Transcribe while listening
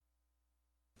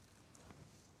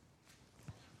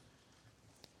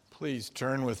Please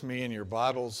turn with me in your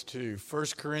Bibles to 1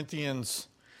 Corinthians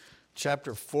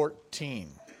chapter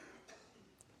 14.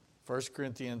 1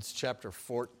 Corinthians chapter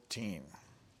 14.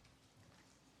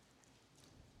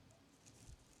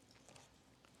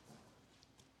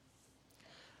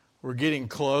 We're getting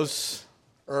closer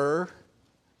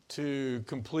to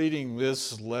completing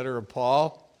this letter of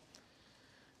Paul.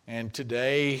 And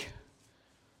today,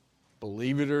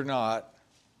 believe it or not,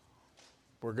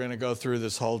 we're going to go through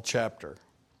this whole chapter.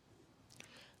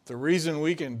 The reason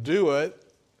we can do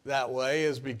it that way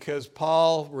is because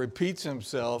Paul repeats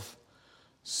himself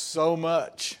so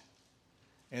much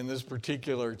in this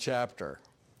particular chapter.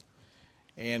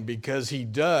 And because he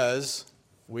does,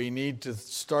 we need to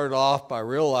start off by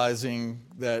realizing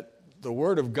that the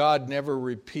Word of God never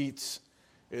repeats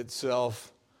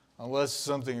itself unless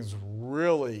something's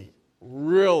really,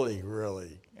 really,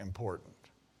 really important.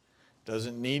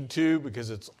 Doesn't need to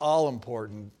because it's all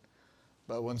important.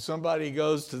 But when somebody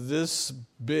goes to this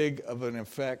big of an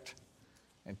effect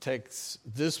and takes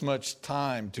this much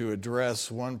time to address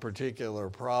one particular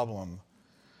problem,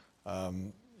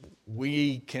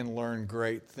 we can learn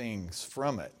great things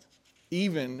from it,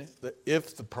 even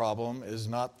if the problem is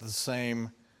not the same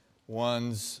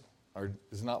ones or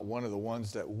is not one of the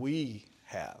ones that we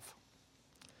have.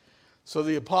 So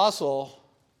the apostle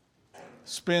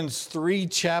spends 3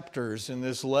 chapters in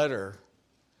this letter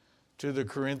to the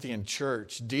Corinthian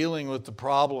church dealing with the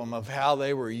problem of how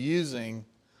they were using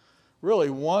really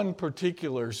one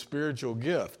particular spiritual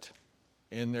gift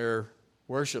in their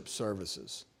worship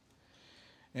services.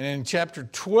 And in chapter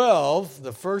 12,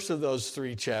 the first of those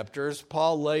 3 chapters,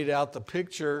 Paul laid out the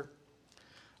picture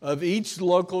of each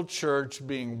local church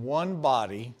being one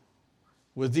body,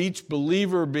 with each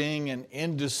believer being an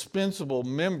indispensable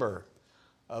member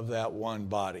of that one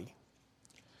body.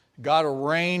 God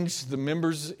arranged the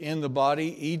members in the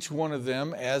body, each one of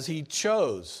them, as he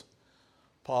chose.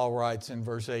 Paul writes in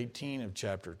verse 18 of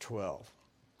chapter 12.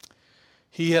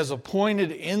 He has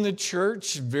appointed in the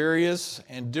church various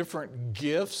and different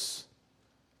gifts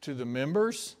to the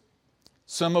members,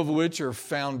 some of which are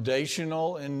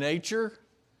foundational in nature,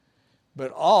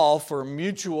 but all for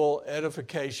mutual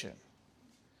edification.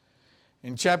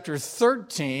 In chapter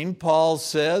 13, Paul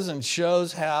says and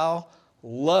shows how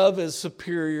love is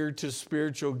superior to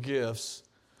spiritual gifts,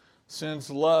 since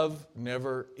love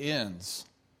never ends.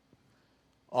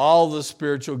 All the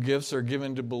spiritual gifts are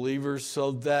given to believers so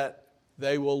that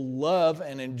they will love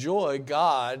and enjoy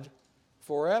God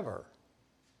forever.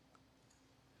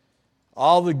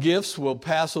 All the gifts will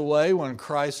pass away when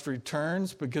Christ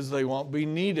returns because they won't be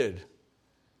needed.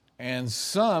 And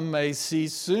some may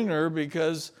cease sooner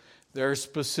because their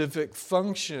specific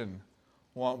function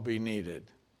won't be needed.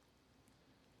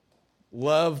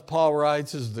 Love, Paul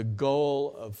writes, is the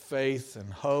goal of faith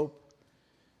and hope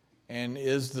and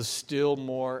is the still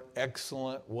more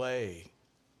excellent way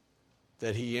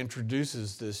that he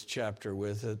introduces this chapter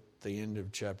with at the end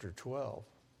of chapter 12.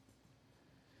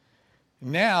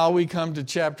 Now we come to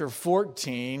chapter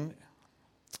 14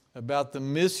 about the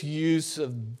misuse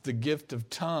of the gift of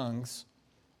tongues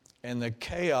and the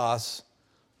chaos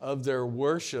of their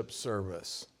worship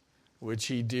service, which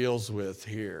he deals with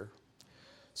here.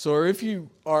 So if you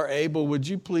are able, would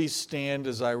you please stand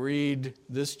as I read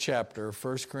this chapter,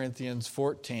 1 Corinthians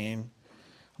 14.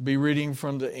 I'll be reading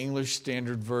from the English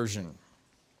Standard Version.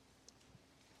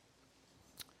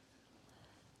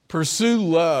 Pursue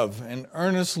love and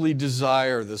earnestly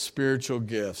desire the spiritual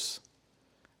gifts,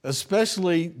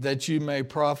 especially that you may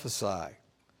prophesy.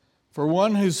 For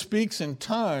one who speaks in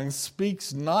tongues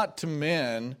speaks not to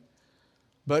men,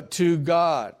 but to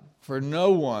God, for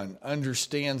no one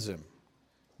understands him.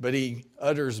 But he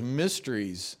utters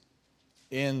mysteries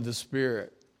in the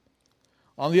Spirit.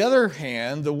 On the other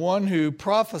hand, the one who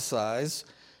prophesies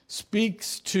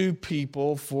speaks to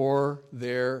people for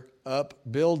their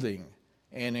upbuilding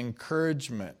and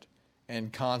encouragement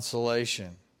and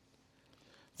consolation.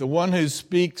 The one who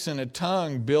speaks in a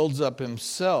tongue builds up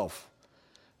himself,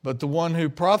 but the one who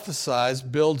prophesies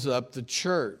builds up the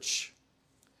church.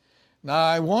 Now,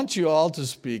 I want you all to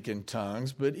speak in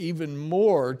tongues, but even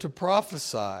more to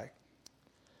prophesy.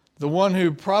 The one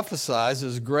who prophesies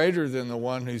is greater than the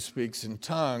one who speaks in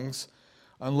tongues,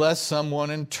 unless someone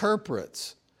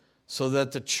interprets, so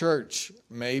that the church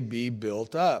may be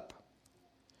built up.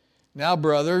 Now,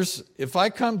 brothers, if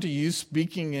I come to you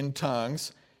speaking in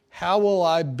tongues, how will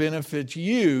I benefit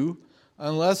you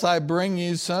unless I bring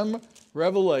you some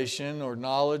revelation or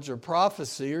knowledge or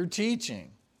prophecy or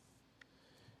teaching?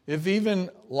 If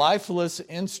even lifeless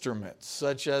instruments,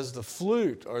 such as the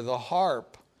flute or the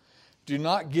harp, do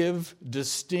not give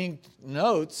distinct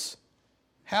notes,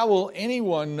 how will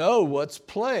anyone know what's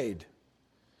played?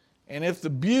 And if the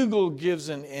bugle gives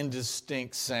an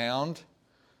indistinct sound,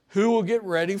 who will get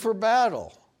ready for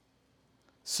battle?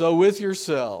 So with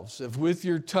yourselves, if with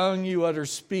your tongue you utter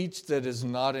speech that is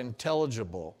not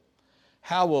intelligible,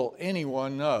 how will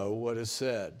anyone know what is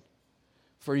said?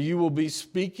 For you will be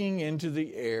speaking into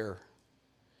the air.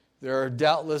 There are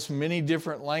doubtless many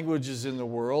different languages in the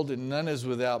world, and none is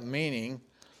without meaning.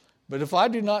 But if I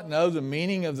do not know the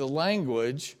meaning of the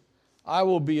language, I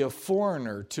will be a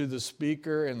foreigner to the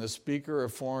speaker, and the speaker a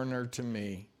foreigner to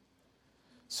me.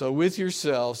 So with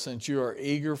yourselves, since you are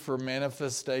eager for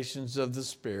manifestations of the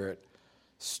Spirit,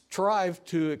 strive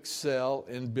to excel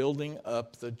in building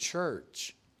up the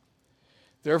church.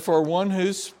 Therefore, one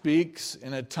who speaks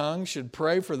in a tongue should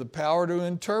pray for the power to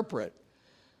interpret.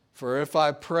 For if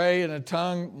I pray in a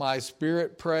tongue, my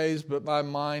spirit prays, but my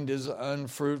mind is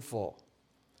unfruitful.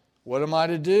 What am I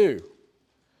to do?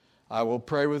 I will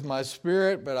pray with my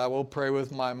spirit, but I will pray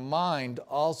with my mind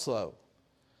also.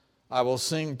 I will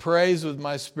sing praise with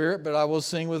my spirit, but I will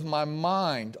sing with my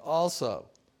mind also.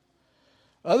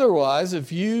 Otherwise,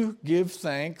 if you give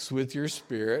thanks with your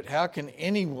spirit, how can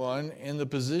anyone in the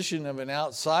position of an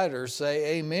outsider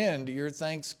say amen to your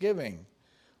thanksgiving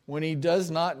when he does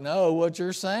not know what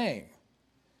you're saying?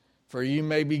 For you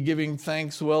may be giving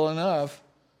thanks well enough,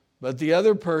 but the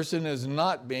other person is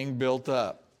not being built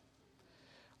up.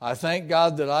 I thank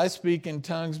God that I speak in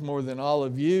tongues more than all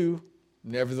of you.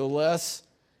 Nevertheless,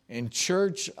 in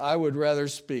church I would rather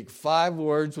speak 5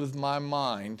 words with my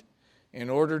mind in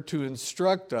order to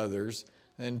instruct others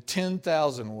than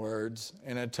 10,000 words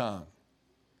in a tongue.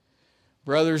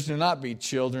 Brothers, do not be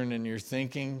children in your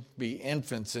thinking, be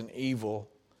infants in evil,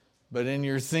 but in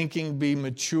your thinking be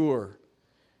mature.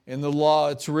 In the law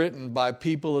it's written, by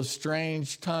people of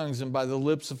strange tongues and by the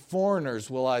lips of foreigners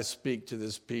will I speak to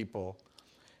this people.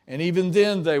 And even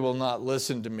then they will not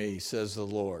listen to me, says the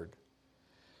Lord.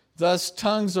 Thus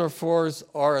tongues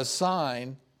are a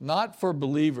sign, not for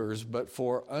believers, but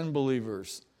for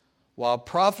unbelievers, while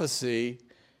prophecy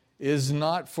is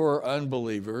not for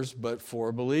unbelievers, but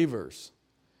for believers.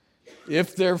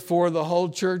 If therefore the whole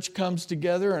church comes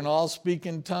together and all speak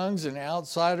in tongues and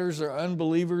outsiders or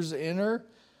unbelievers enter,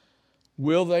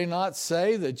 will they not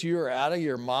say that you are out of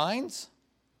your minds?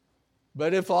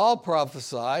 But if all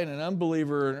prophesy and an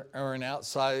unbeliever or an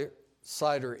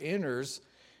outsider enters,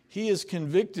 he is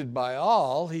convicted by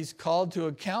all, he's called to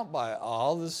account by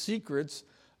all, the secrets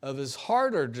of his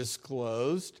heart are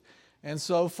disclosed, and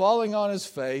so falling on his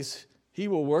face, he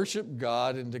will worship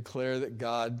God and declare that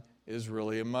God is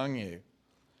really among you.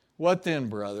 What then,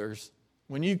 brothers?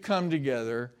 When you come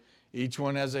together, each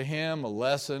one has a hymn, a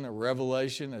lesson, a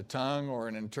revelation, a tongue, or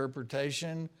an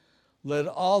interpretation. Let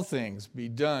all things be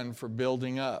done for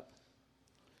building up.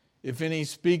 If any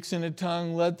speaks in a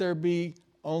tongue, let there be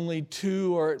only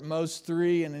 2 or at most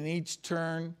 3, and in each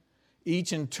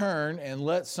in turn, and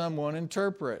let someone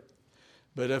interpret.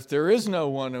 But if there is no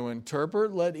one to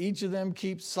interpret, let each of them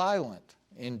keep silent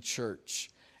in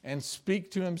church and speak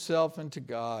to himself and to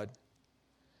God.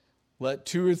 Let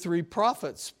 2 or 3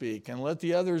 prophets speak, and let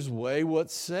the others weigh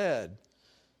what's said.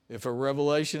 If a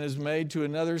revelation is made to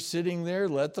another sitting there,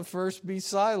 let the first be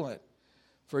silent.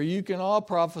 For you can all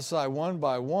prophesy one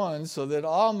by one, so that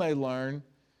all may learn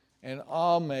and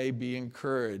all may be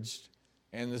encouraged.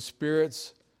 And the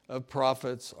spirits of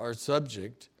prophets are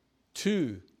subject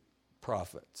to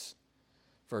prophets.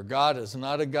 For God is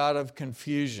not a God of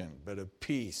confusion, but of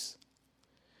peace.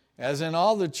 As in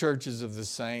all the churches of the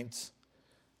saints,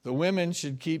 the women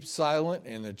should keep silent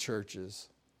in the churches,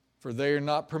 for they are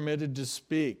not permitted to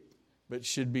speak, but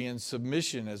should be in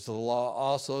submission, as the law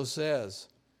also says.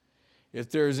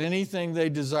 If there is anything they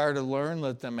desire to learn,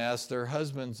 let them ask their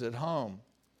husbands at home,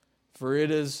 for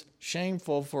it is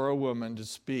shameful for a woman to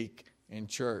speak in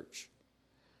church.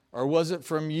 Or was it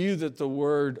from you that the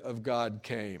word of God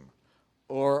came?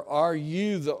 Or are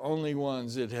you the only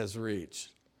ones it has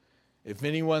reached? If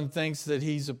anyone thinks that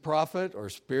he's a prophet or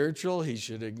spiritual, he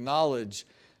should acknowledge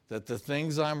that the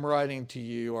things I'm writing to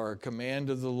you are a command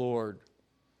of the Lord.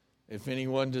 If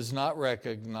anyone does not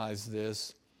recognize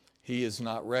this, he is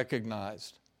not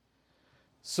recognized.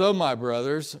 So, my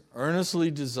brothers,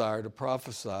 earnestly desire to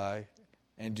prophesy,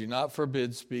 and do not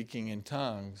forbid speaking in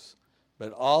tongues,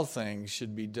 but all things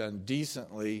should be done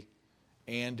decently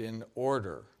and in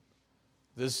order.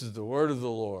 This is the word of the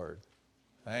Lord.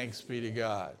 Thanks be to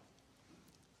God.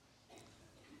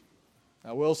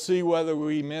 Now we'll see whether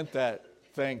we meant that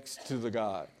thanks to the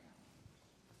God.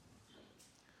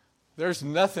 There's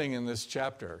nothing in this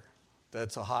chapter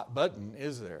that's a hot button,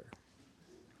 is there?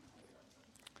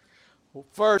 Well,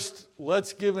 first,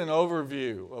 let's give an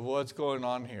overview of what's going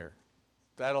on here.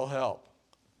 That'll help.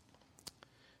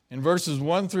 In verses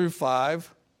 1 through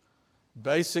 5,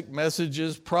 basic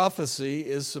messages, prophecy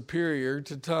is superior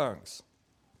to tongues.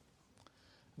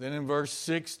 Then in verse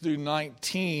 6 through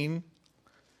 19,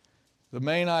 the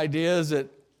main idea is that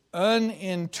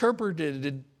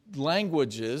uninterpreted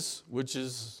languages, which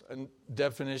is a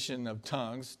definition of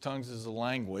tongues is a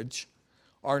language,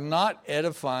 are not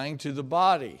edifying to the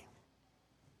body.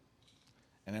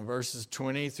 And in verses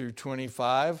 20 through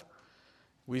 25,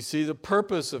 we see the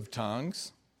purpose of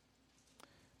tongues.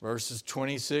 Verses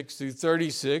 26 through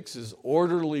 36 is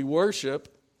orderly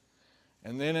worship.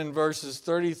 And then in verses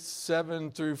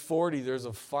 37 through 40, there's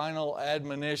a final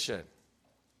admonition.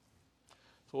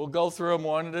 So we'll go through them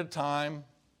one at a time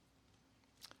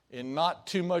in not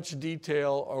too much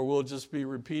detail, or we'll just be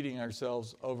repeating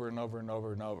ourselves over and over and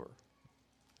over and over.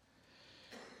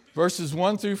 Verses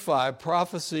 1 through 5,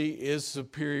 prophecy is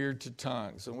superior to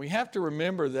tongues. And we have to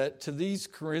remember that to these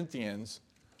Corinthians,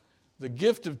 the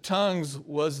gift of tongues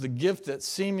was the gift that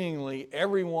seemingly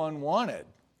everyone wanted.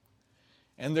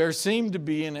 And there seemed to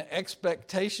be an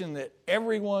expectation that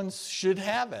everyone should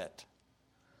have it.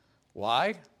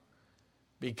 Why?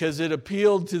 Because it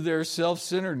appealed to their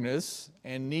self-centeredness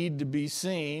and need to be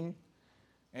seen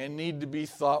and need to be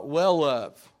thought well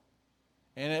of.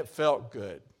 And it felt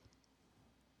good.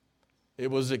 It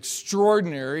was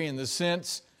extraordinary in the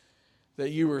sense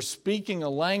that you were speaking a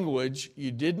language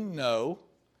you didn't know,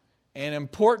 and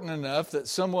important enough that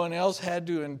someone else had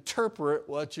to interpret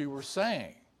what you were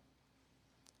saying.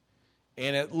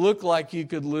 And it looked like you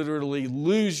could literally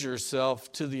lose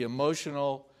yourself to the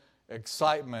emotional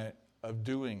excitement of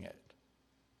doing it.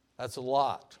 That's a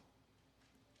lot.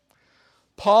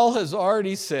 Paul has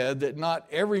already said that not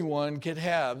everyone could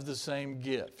have the same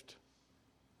gift.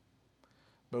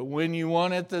 But when you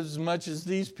want it as much as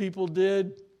these people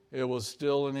did, it was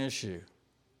still an issue.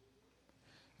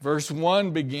 Verse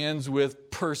 1 begins with,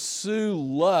 pursue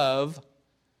love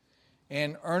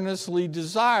and earnestly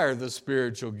desire the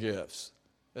spiritual gifts,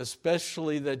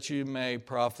 especially that you may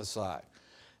prophesy.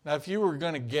 Now, if you were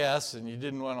going to guess and you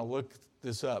didn't want to look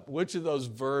this up, which of those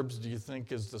verbs do you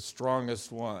think is the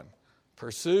strongest one?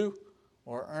 Pursue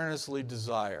or earnestly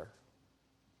desire?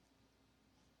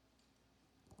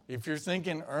 If you're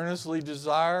thinking earnestly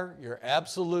desire, you're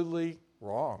absolutely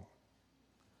wrong.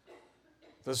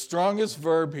 The strongest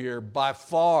verb here, by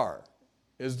far,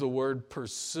 is the word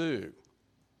pursue.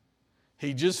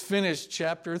 He just finished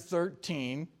chapter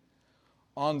 13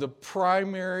 on the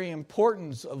primary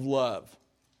importance of love,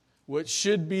 which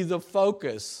should be the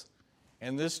focus,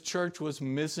 and this church was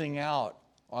missing out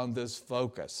on this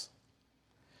focus.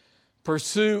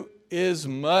 Pursue is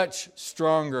much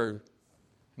stronger.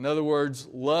 In other words,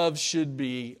 love should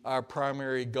be our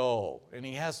primary goal. And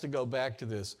he has to go back to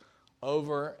this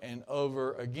over and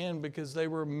over again because they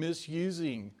were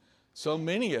misusing so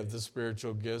many of the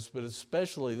spiritual gifts, but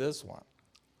especially this one.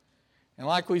 And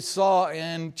like we saw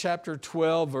in chapter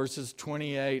 12, verses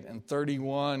 28 and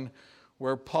 31,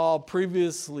 where Paul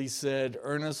previously said,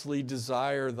 earnestly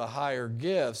desire the higher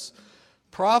gifts,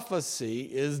 prophecy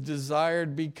is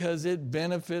desired because it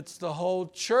benefits the whole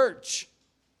church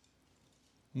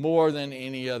more than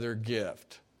any other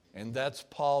gift. And that's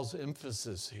Paul's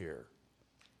emphasis here.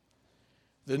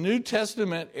 The New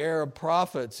Testament era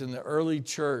prophets in the early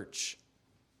church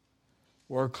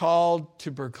were called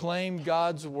to proclaim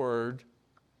God's word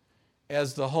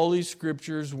as the Holy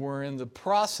Scriptures were in the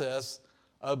process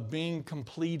of being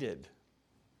completed.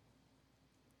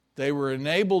 They were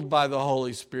enabled by the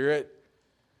Holy Spirit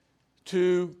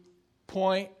to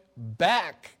point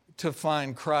back to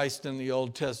find Christ in the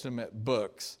Old Testament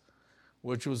books,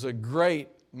 which was a great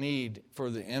need for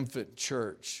the infant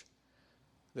church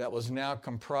that was now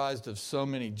comprised of so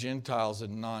many Gentiles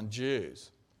and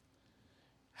non-Jews.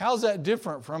 How's that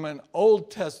different from an Old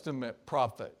Testament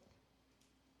prophet?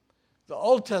 The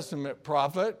Old Testament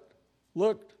prophet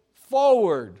looked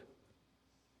forward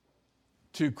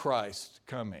to Christ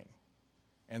coming,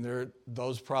 and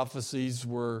those prophecies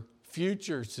were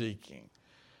future-seeking.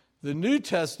 The New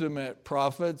Testament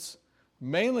prophets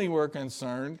mainly were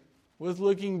concerned with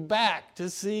looking back to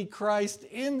see Christ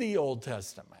in the Old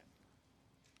Testament.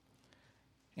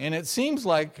 And it seems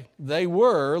like they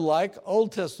were, like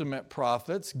Old Testament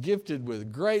prophets, gifted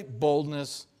with great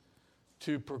boldness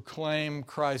to proclaim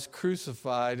Christ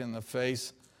crucified in the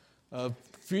face of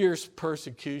fierce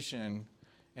persecution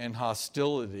and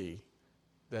hostility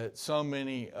that so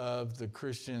many of the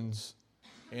Christians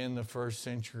in the first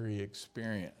century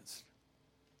experienced.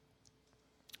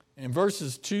 In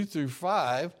verses 2 through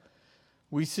 5,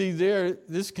 we see there,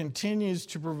 this continues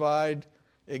to provide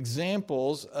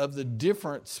examples of the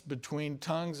difference between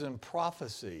tongues and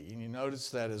prophecy. And you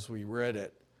notice that as we read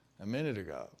it a minute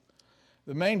ago.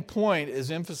 The main point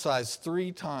is emphasized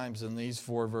 3 times in these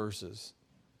 4 verses.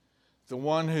 The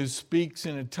one who speaks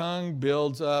in a tongue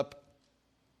builds up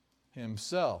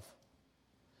himself,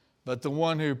 but the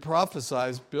one who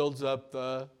prophesies builds up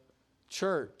the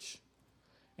church.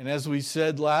 And as we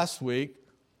said last week,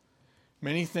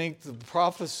 many think the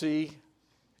prophecy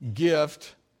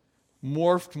gift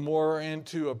morphed more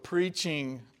into a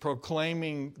preaching,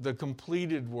 proclaiming the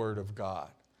completed Word of God,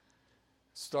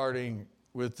 starting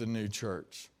with the new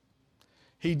church.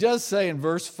 He does say in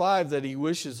verse 5 that he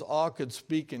wishes all could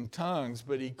speak in tongues,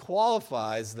 but he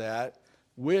qualifies that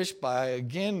wish by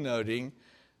again noting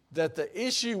that the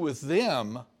issue with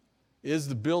them is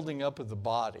the building up of the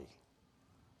body.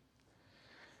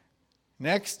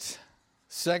 Next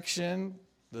section,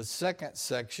 the second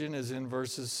section, is in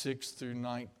verses 6 through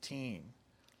 19.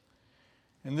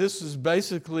 And this is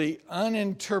basically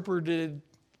uninterpreted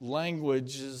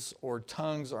languages or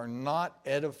tongues are not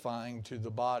edifying to the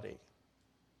body.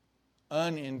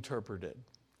 Uninterpreted.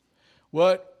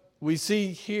 What we see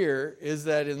here is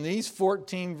that in these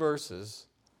 14 verses,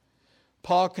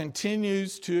 Paul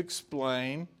continues to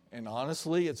explain, and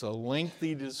honestly, it's a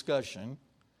lengthy discussion,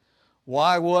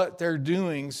 why what they're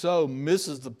doing so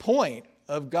misses the point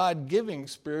of God giving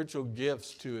spiritual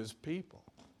gifts to his people.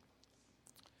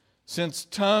 Since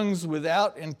tongues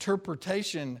without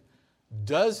interpretation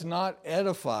does not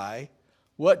edify,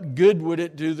 what good would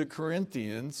it do the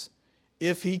Corinthians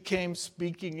if he came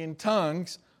speaking in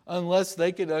tongues unless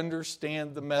they could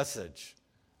understand the message?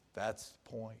 That's the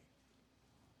point.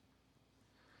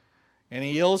 And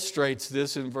he illustrates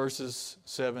this in verses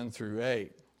 7 through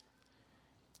 8.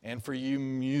 And for you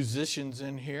musicians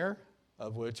in here,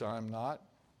 of which I'm not,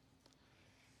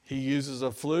 he uses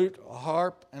a flute, a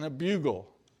harp, and a bugle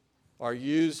are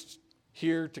used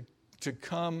here to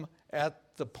come at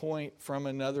the point from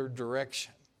another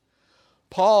direction.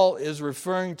 Paul is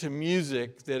referring to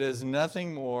music that is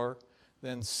nothing more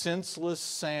than senseless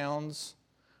sounds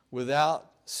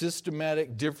without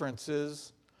systematic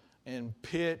differences in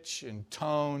pitch, in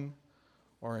tone,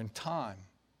 or in time.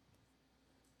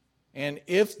 And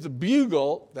if the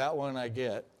bugle, that one I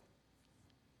get,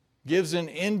 gives an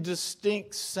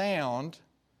indistinct sound,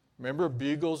 remember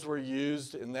bugles were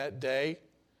used in that day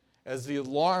as the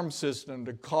alarm system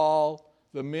to call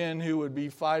the men who would be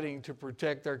fighting to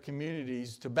protect their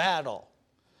communities to battle.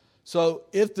 So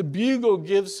if the bugle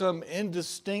gives some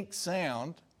indistinct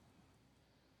sound,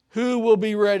 who will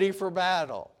be ready for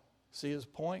battle? See his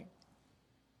point?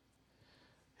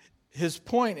 His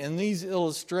point in these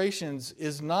illustrations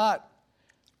is not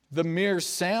the mere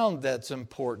sound that's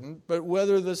important, but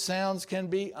whether the sounds can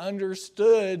be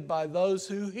understood by those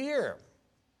who hear.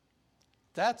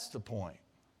 That's the point.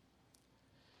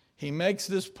 He makes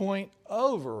this point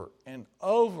over and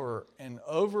over and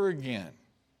over again.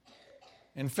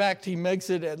 In fact, he makes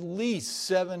it at least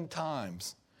 7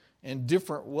 times in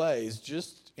different ways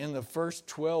just in the first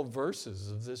 12 verses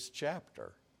of this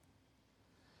chapter.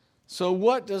 So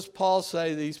what does Paul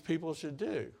say these people should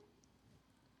do?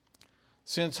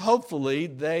 Since hopefully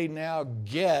they now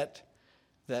get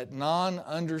that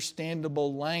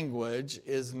non-understandable language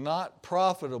is not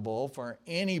profitable for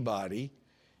anybody,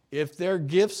 if their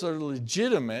gifts are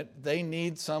legitimate, they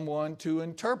need someone to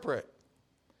interpret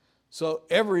so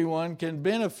everyone can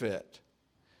benefit.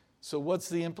 So what's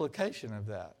the implication of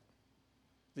that?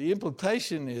 The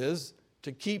implication is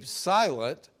to keep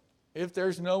silent if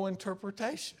there's no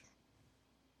interpretation.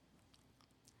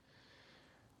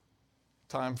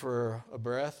 Time for a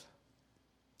breath.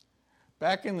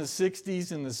 Back in the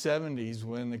 60s and the 70s,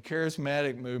 when the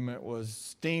charismatic movement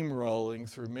was steamrolling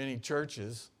through many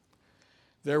churches,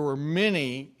 there were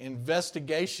many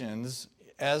investigations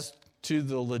as to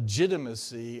the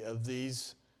legitimacy of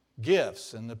these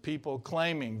gifts and the people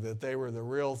claiming that they were the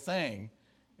real thing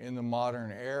in the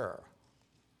modern era.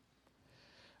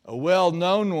 A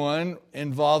well-known one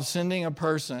involved sending a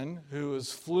person who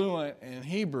was fluent in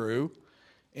Hebrew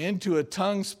into a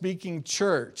tongue-speaking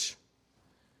church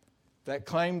that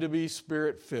claimed to be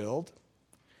Spirit-filled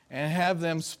and have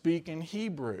them speak in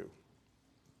Hebrew.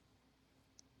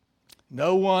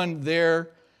 No one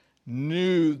there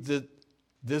knew that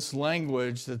this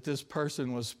language that this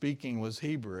person was speaking was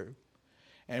Hebrew.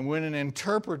 And when an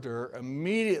interpreter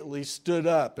immediately stood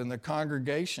up in the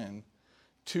congregation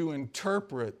to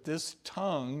interpret this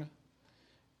tongue,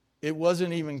 it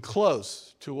wasn't even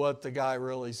close to what the guy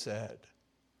really said.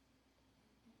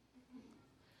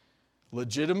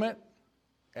 Legitimate?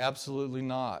 Absolutely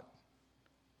not.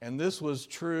 And this was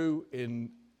true in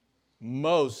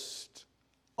most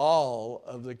all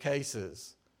of the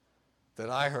cases that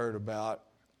I heard about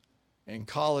in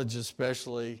college,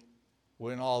 especially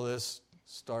when all this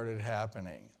started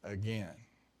happening again.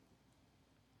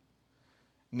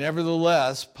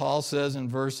 Nevertheless, Paul says in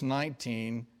verse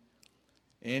 19,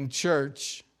 in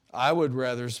church, I would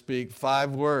rather speak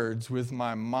 5 words with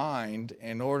my mind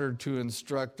in order to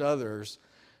instruct others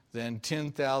than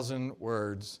 10,000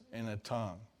 words in a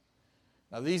tongue.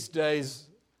 Now, these days,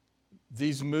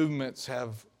 these movements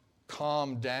have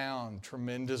calmed down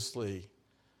tremendously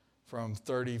from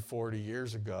 30, 40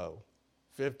 years ago,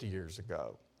 50 years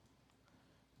ago.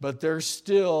 But they're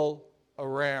still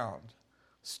around,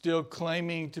 still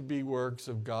claiming to be works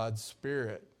of God's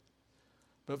Spirit.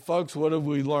 But folks, what have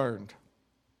we learned?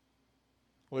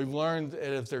 We've learned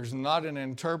that if there's not an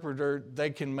interpreter, they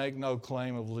can make no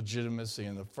claim of legitimacy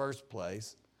in the first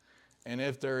place. And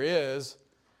if there is,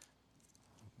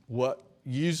 what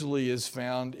usually is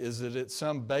found is that it's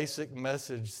some basic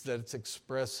message that's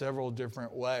expressed several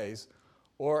different ways,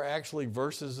 or actually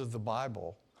verses of the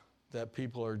Bible that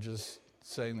people are just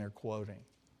saying they're quoting.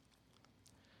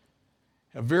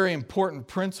 A very important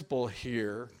principle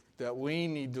here that we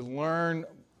need to learn,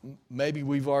 maybe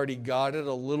we've already got it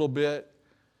a little bit,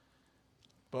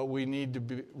 but we need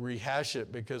to rehash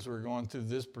it because we're going through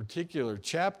this particular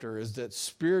chapter, is that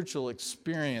spiritual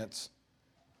experience,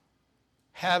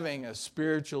 having a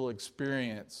spiritual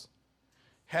experience,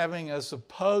 having a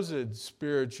supposed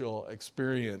spiritual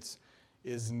experience,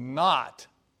 is not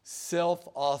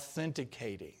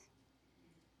self-authenticating.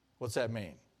 What's that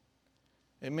mean?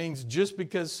 It means just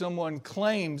because someone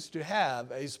claims to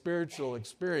have a spiritual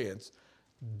experience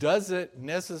doesn't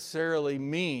necessarily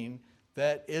mean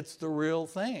that it's the real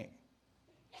thing.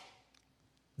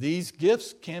 These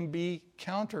gifts can be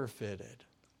counterfeited.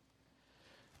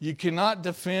 You cannot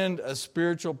defend a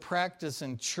spiritual practice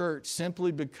in church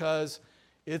simply because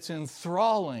it's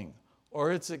enthralling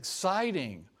or it's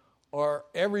exciting or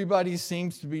everybody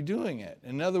seems to be doing it.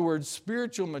 In other words,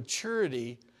 spiritual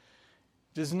maturity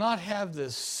does not have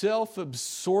this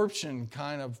self-absorption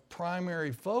kind of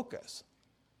primary focus.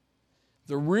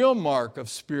 The real mark of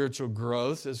spiritual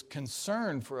growth is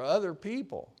concern for other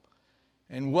people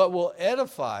and what will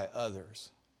edify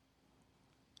others.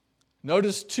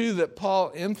 Notice too that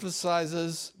Paul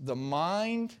emphasizes the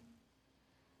mind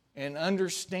and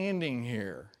understanding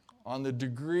here on the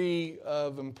degree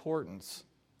of importance.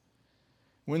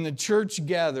 When the church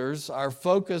gathers, our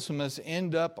focus must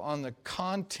end up on the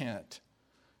content,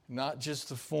 not just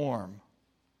the form.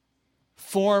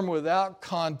 Form without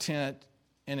content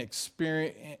and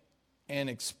experience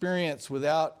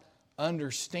without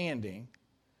understanding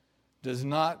does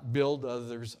not build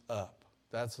others up.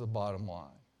 That's the bottom line.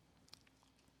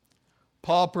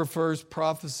 Paul prefers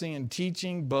prophecy and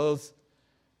teaching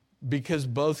because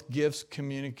both gifts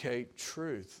communicate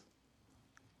truth.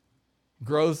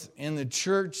 Growth in the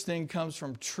church then comes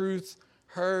from truth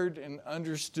heard and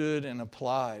understood and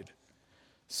applied.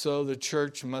 So the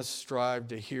church must strive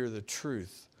to hear the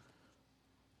truth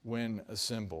when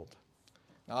assembled.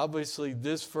 Now, obviously,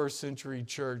 this first century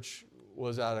church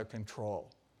was out of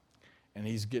control. And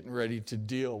he's getting ready to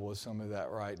deal with some of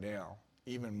that right now,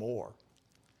 even more.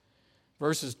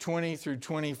 Verses 20 through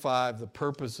 25, the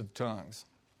purpose of tongues.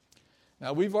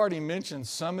 Now, we've already mentioned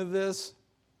some of this,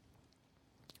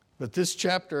 but this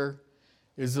chapter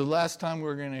is the last time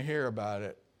we're going to hear about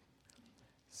it.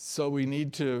 So we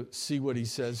need to see what he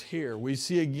says here. We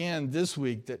see again this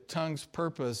week that tongues'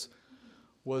 purpose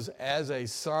was as a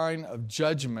sign of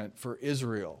judgment for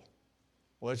Israel,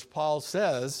 which Paul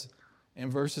says in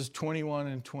verses 21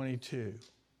 and 22.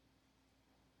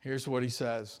 Here's what he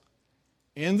says.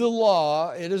 In the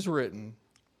law it is written,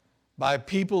 by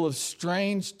people of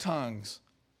strange tongues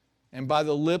and by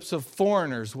the lips of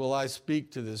foreigners will I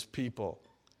speak to this people.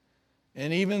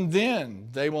 And even then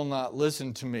they will not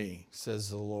listen to me, says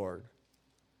the Lord.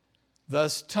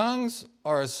 Thus tongues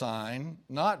are a sign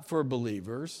not for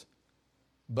believers,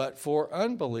 but for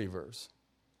unbelievers.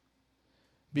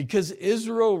 Because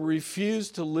Israel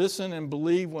refused to listen and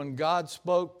believe when God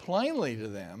spoke plainly to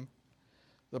them,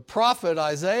 the prophet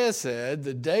Isaiah said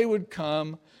the day would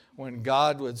come when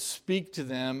God would speak to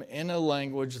them in a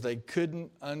language they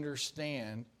couldn't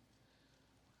understand.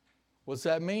 What's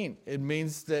that mean? It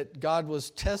means that God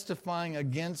was testifying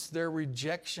against their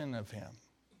rejection of him.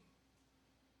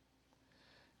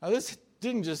 Now, this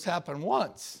didn't just happen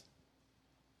once.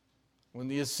 When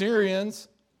the Assyrians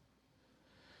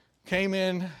came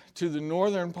in to the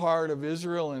northern part of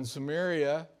Israel and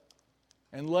Samaria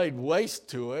and laid waste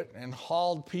to it and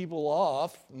hauled people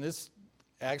off, and this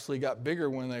actually got bigger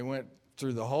when they went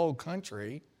through the whole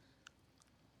country.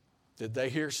 Did they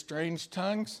hear strange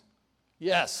tongues?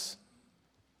 Yes.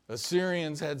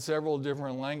 Assyrians had several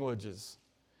different languages.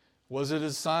 Was it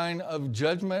a sign of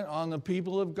judgment on the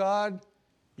people of God?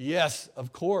 Yes,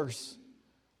 of course.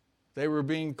 They were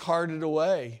being carted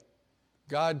away.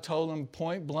 God told them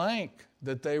point blank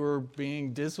that they were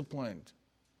being disciplined.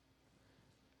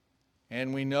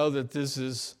 And we know that this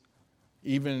is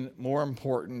even more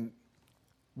important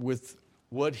with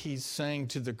what he's saying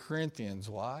to the Corinthians.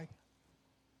 Why?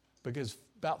 Because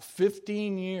about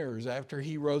 15 years after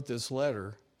he wrote this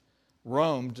letter,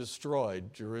 Rome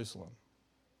destroyed Jerusalem.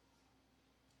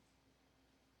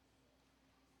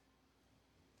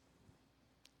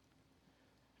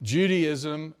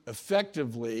 Judaism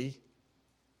effectively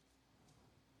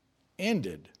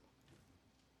ended.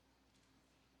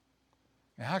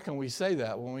 Now, how can we say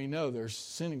that when we know there's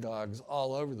synagogues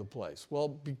all over the place? Well,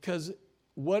 because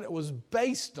what it was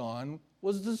based on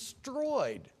was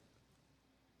destroyed.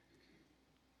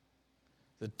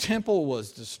 The temple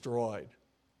was destroyed,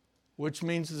 which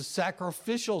means the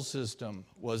sacrificial system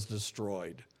was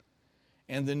destroyed.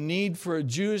 And the need for a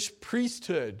Jewish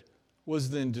priesthood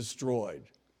was then destroyed.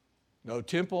 No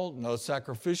temple, no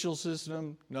sacrificial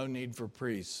system, no need for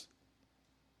priests.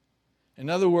 In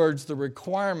other words, the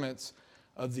requirements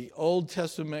of the Old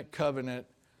Testament covenant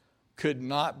could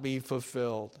not be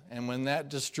fulfilled. And when that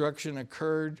destruction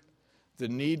occurred, the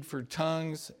need for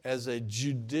tongues as a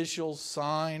judicial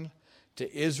sign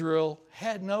to Israel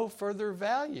had no further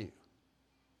value.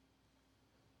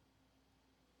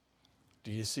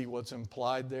 Do you see what's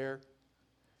implied there?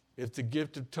 If the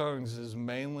gift of tongues is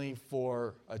mainly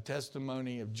for a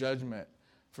testimony of judgment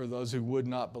for those who would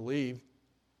not believe,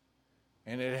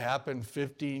 and it happened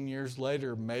 15 years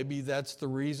later, maybe that's the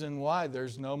reason why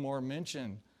there's no more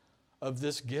mention of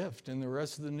this gift in the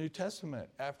rest of the New Testament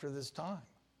after this time.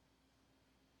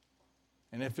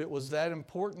 And if it was that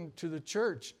important to the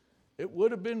church, it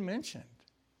would have been mentioned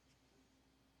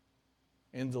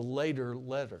in the later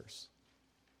letters.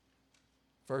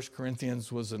 1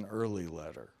 Corinthians was an early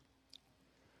letter.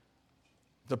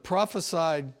 The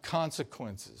prophesied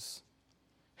consequences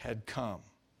had come.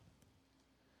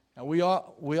 Now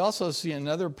we also see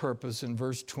another purpose in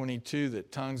verse 22,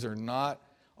 that tongues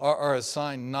are a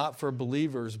sign not for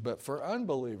believers but for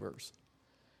unbelievers.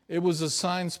 It was a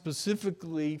sign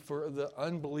specifically for the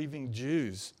unbelieving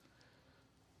Jews.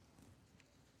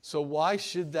 So why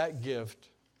should that gift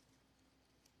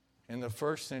in the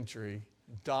first century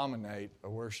dominate a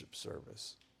worship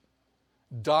service?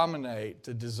 Dominate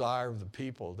the desire of the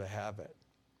people to have it.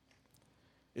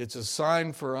 It's a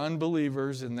sign for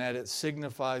unbelievers in that it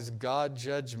signifies God's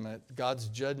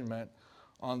judgment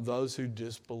on those who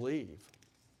disbelieve.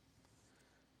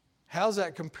 How does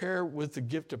that compare with the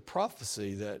gift of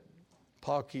prophecy that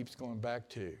Paul keeps going back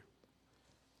to?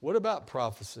 What about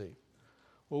prophecy?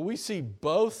 Well, we see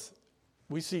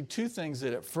two things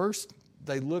that at first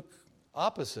they look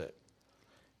opposite.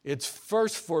 It's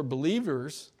first for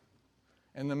believers,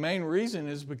 and the main reason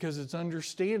is because it's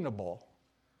understandable.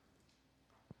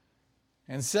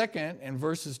 And second, in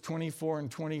verses 24 and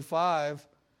 25,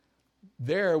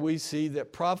 there we see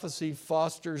that prophecy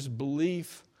fosters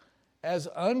belief as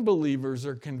unbelievers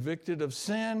are convicted of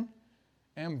sin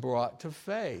and brought to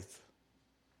faith.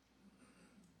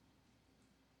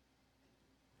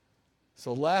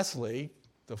 So lastly,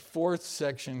 the fourth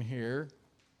section here,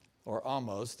 or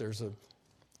almost, there's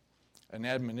an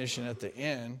admonition at the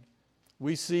end.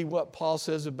 We see what Paul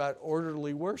says about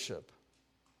orderly worship.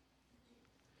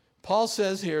 Paul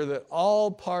says here that all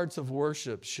parts of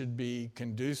worship should be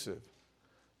conducive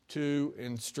to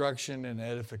instruction and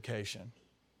edification.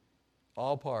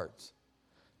 All parts.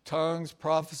 Tongues,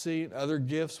 prophecy, and other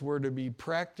gifts were to be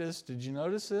practiced. Did you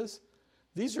notice this?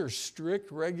 These are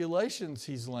strict regulations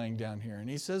he's laying down here. And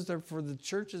he says they're for the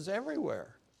churches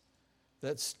everywhere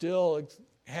that still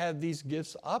had these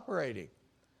gifts operating.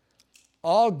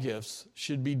 All gifts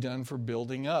should be done for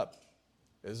building up,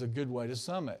 is a good way to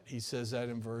sum it. He says that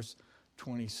in verse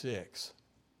 26.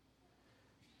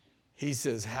 He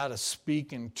says how to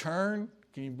speak in turn.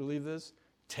 Can you believe this?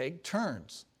 Take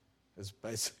turns is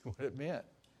basically what it meant.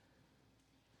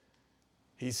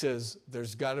 He says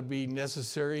there's got to be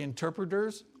necessary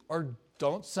interpreters, or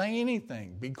don't say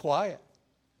anything. Be quiet.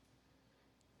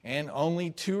 And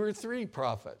only 2 or 3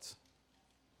 prophets.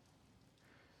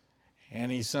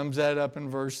 And he sums that up in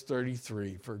verse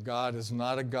 33. For God is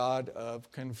not a God of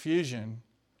confusion,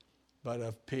 but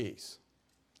of peace.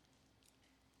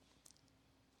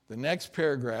 The next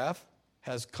paragraph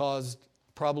has caused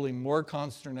probably more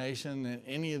consternation than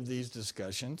any of these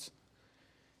discussions,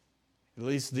 at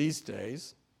least these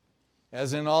days.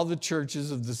 As in all the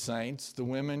churches of the saints, the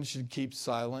women should keep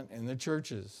silent in the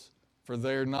churches, for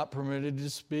they are not permitted to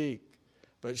speak,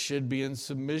 but should be in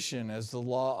submission, as the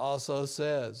law also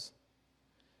says.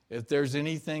 If there's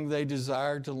anything they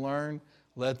desire to learn,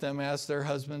 let them ask their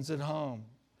husbands at home,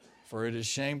 for it is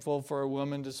shameful for a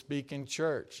woman to speak in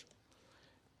church.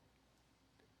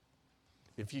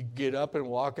 If you get up and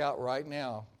walk out right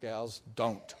now, gals,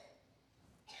 don't.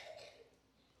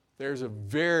 There's a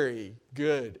very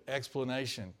good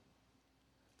explanation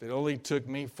that only took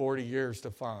me 40 years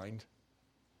to find,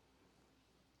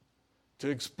 to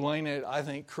explain it, I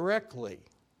think, correctly.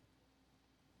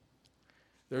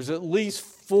 There's at least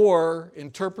 4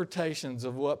 interpretations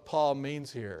of what Paul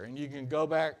means here. And you can go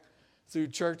back through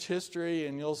church history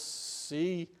and you'll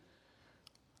see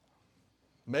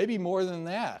maybe more than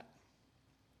that.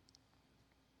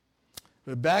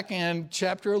 But back in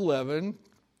chapter 11,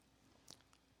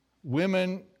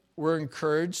 women were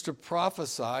encouraged to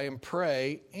prophesy and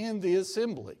pray in the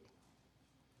assembly.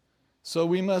 So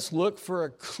we must look for a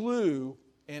clue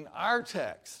in our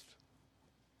text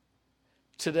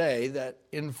today that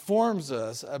informs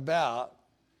us about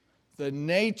the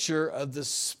nature of the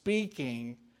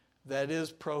speaking that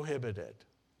is prohibited.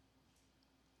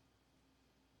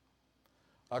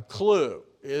 A clue.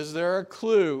 Is there a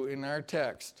clue in our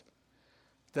text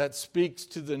that speaks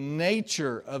to the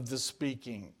nature of the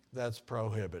speaking that's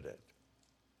prohibited?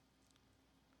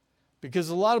 Because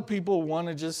a lot of people want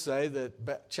to just say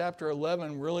that chapter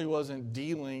 11 really wasn't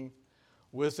dealing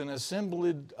with an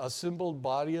assembled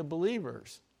body of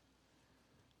believers.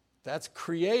 That's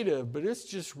creative, but it's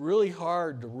just really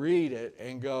hard to read it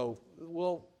and go,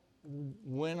 well,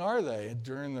 when are they?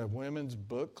 During the women's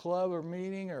book club or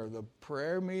meeting or the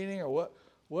prayer meeting? Or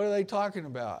what are they talking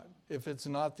about if it's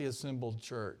not the assembled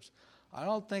church? I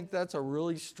don't think that's a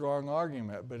really strong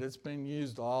argument, but it's been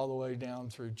used all the way down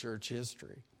through church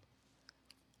history.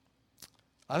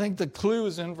 I think the clue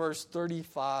is in verse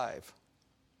 35.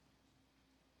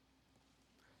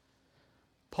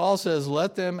 Paul says,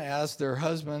 let them ask their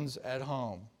husbands at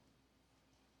home.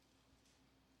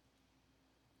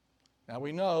 Now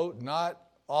we know not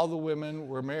all the women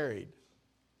were married.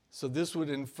 So this would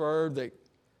infer that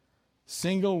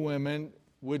single women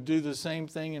would do the same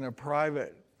thing in a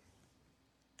private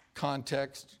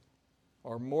context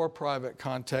or more private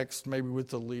context, maybe with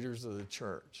the leaders of the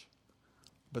church.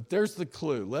 But there's the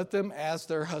clue. Let them ask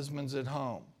their husbands at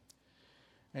home.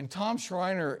 And Tom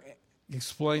Schreiner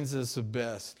explains this the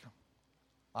best,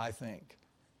 I think.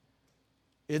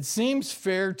 It seems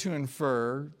fair to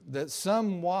infer that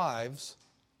some wives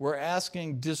were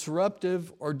asking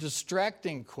disruptive or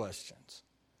distracting questions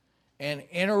and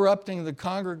interrupting the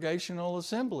congregational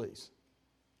assemblies.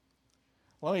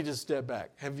 Let me just step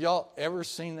back. Have y'all ever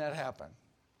seen that happen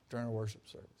during a worship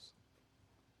service?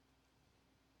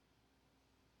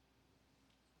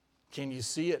 Can you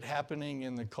see it happening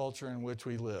in the culture in which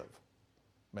we live?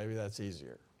 Maybe that's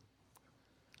easier.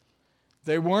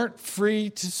 They weren't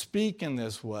free to speak in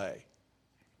this way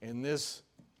in this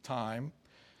time,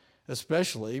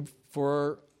 especially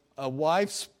for a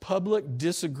wife's public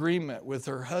disagreement with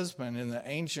her husband in the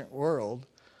ancient world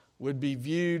would be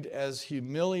viewed as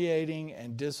humiliating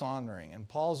and dishonoring. And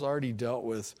Paul's already dealt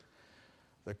with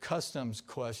the customs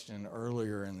question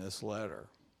earlier in this letter.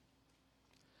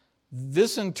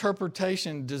 This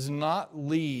interpretation does not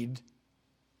lead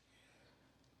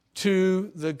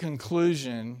to the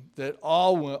conclusion that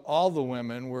all the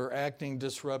women were asking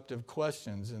disruptive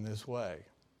questions in this way.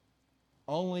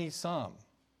 Only some.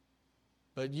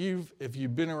 But if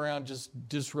you've been around just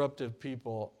disruptive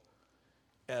people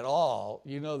at all,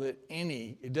 you know that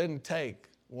it doesn't take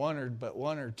one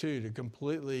or two to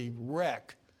completely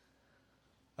wreck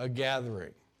a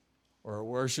gathering or a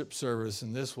worship service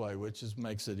in this way, which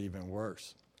makes it even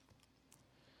worse.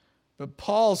 But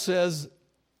Paul says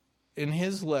in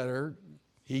his letter,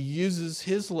 he uses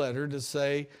his letter to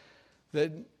say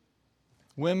that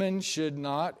women should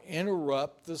not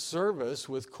interrupt the service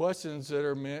with questions that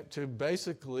are meant to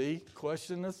basically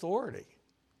question authority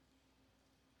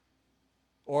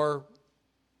or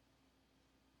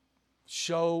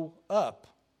show up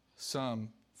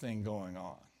something going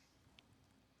on.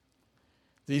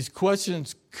 These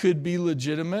questions could be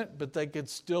legitimate, but they could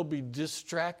still be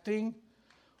distracting,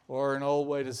 or an old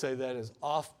way to say that is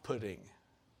off-putting.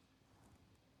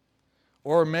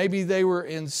 Or maybe they were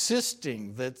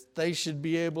insisting that they should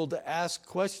be able to ask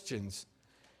questions,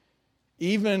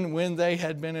 even when they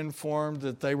had been informed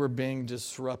that they were being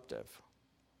disruptive.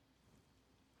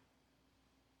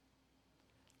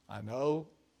 I know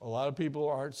a lot of people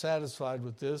aren't satisfied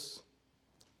with this,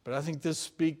 but I think this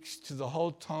speaks to the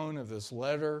whole tone of this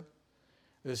letter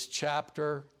this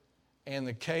chapter and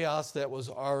the chaos that was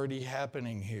already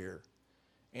happening here,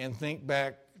 and think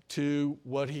back to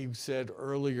what he said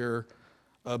earlier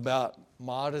about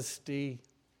modesty,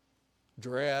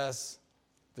 dress,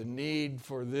 the need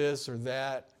for this or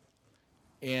that.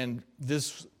 And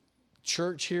this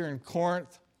church here in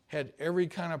Corinth had every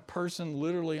kind of person,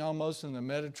 literally almost in the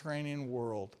Mediterranean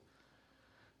world,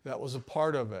 that was a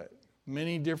part of it.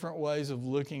 Many different ways of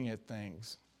looking at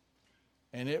things.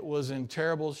 And it was in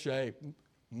terrible shape,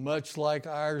 much like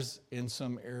ours in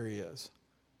some areas.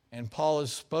 And Paul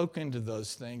has spoken to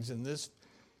those things, and this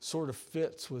sort of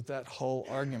fits with that whole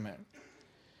argument.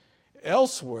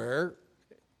 Elsewhere,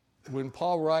 when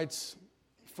Paul writes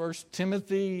 1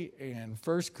 Timothy and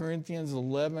 1 Corinthians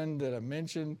 11 that I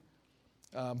mentioned,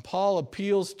 Paul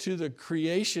appeals to the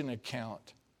creation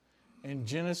account in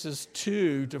Genesis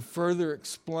 2 to further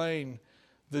explain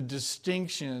the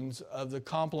distinctions of the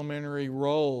complementary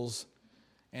roles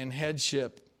and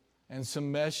headship and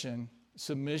submission,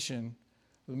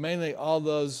 mainly all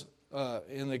those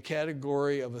in the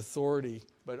category of authority,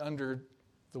 but under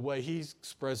the way he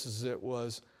expresses it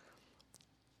was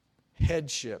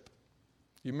headship.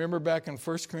 You remember back in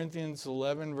 1 Corinthians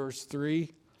 11, verse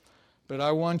 3? But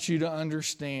I want you to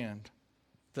understand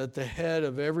that the head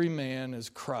of every man is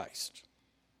Christ.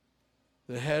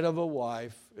 The head of a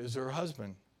wife is her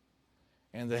husband.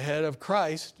 And the head of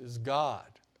Christ is God.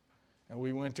 And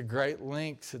we went to great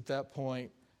lengths at that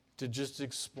point to just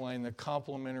explain the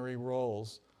complementary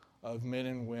roles of men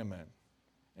and women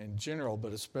in general,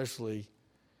 but especially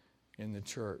in the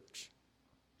church.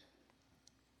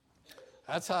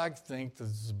 That's how I think this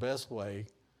is the best way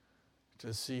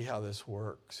to see how this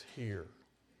works here.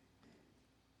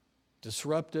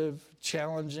 Disruptive,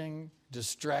 challenging,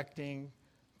 distracting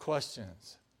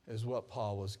questions is what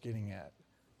Paul was getting at,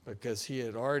 because he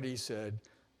had already said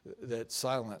that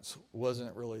silence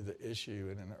wasn't really the issue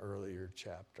in an earlier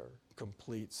chapter,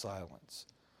 complete silence.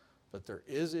 But there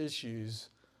is issues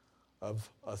of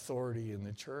authority in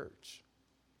the church.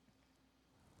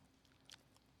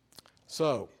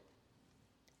 So,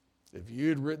 if you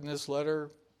had written this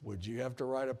letter, would you have to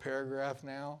write a paragraph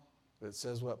now that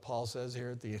says what Paul says here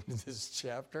at the end of this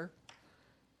chapter?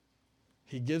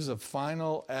 He gives a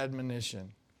final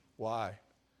admonition. Why?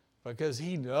 Because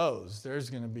he knows there's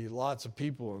going to be lots of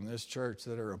people in this church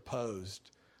that are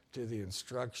opposed to the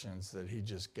instructions that he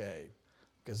just gave.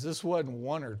 Because this wasn't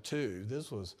one or two.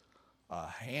 This was a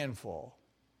handful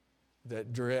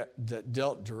that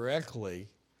dealt directly,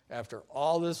 after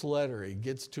all this letter, he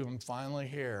gets to them finally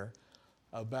here,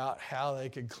 about how they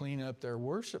could clean up their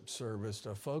worship service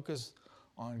to focus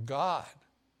on God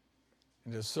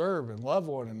and to serve and love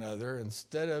one another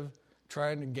instead of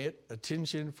trying to get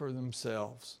attention for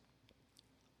themselves.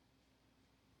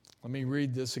 Let me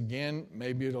read this again.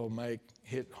 Maybe it'll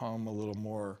hit home a little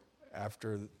more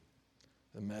after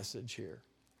the message here.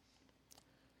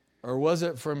 Or was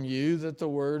it from you that the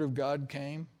word of God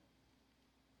came?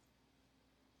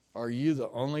 Are you the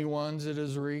only ones it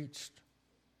has reached?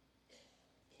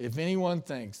 If anyone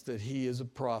thinks that he is a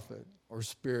prophet or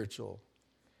spiritual,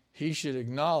 he should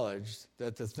acknowledge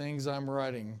that the things I'm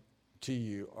writing to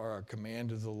you are a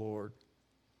command of the Lord.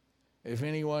 If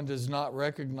anyone does not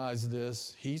recognize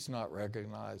this, he's not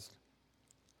recognized.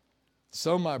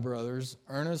 So, my brothers,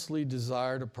 earnestly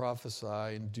desire to prophesy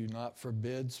and do not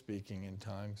forbid speaking in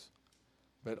tongues,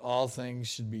 but all things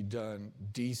should be done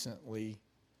decently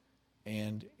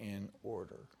and in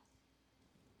order.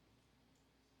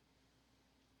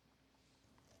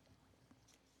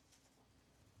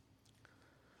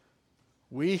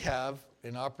 We have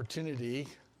an opportunity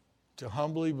to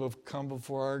humbly come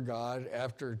before our God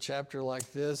after a chapter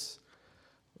like this.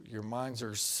 Your minds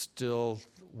are still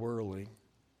whirling.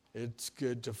 It's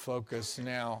good to focus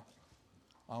now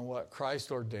on what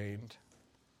Christ ordained.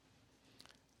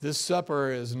 This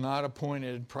supper is not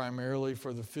appointed primarily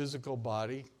for the physical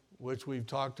body, which we've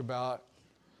talked about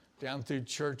down through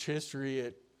church history.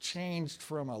 It changed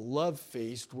from a love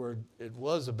feast where it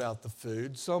was about the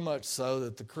food, so much so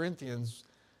that the Corinthians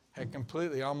had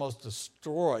completely almost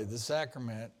destroyed the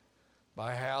sacrament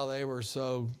by how they were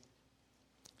so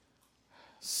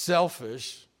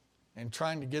selfish and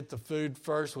trying to get the food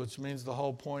first, which means the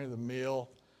whole point of the meal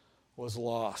was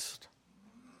lost.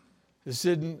 This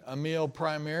isn't a meal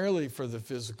primarily for the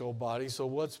physical body, so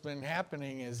what's been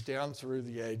happening is down through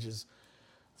the ages,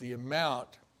 the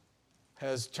amount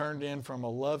has turned in from a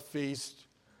love feast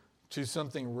to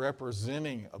something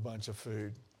representing a bunch of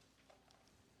food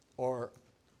or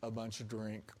a bunch of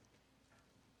drink.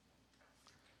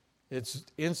 It's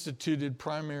instituted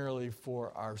primarily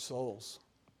for our souls.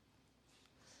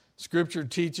 Scripture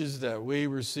teaches that we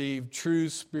receive true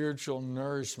spiritual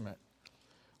nourishment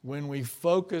when we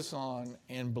focus on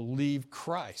and believe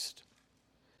Christ.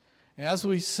 And as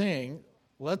we sing,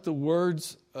 let the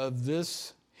words of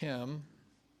this hymn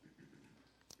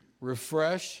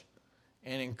refresh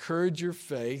and encourage your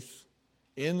faith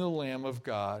in the Lamb of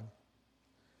God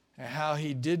and how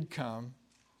he did come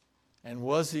and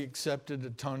was the accepted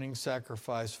atoning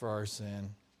sacrifice for our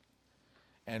sin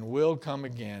and will come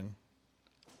again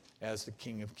as the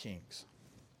King of Kings.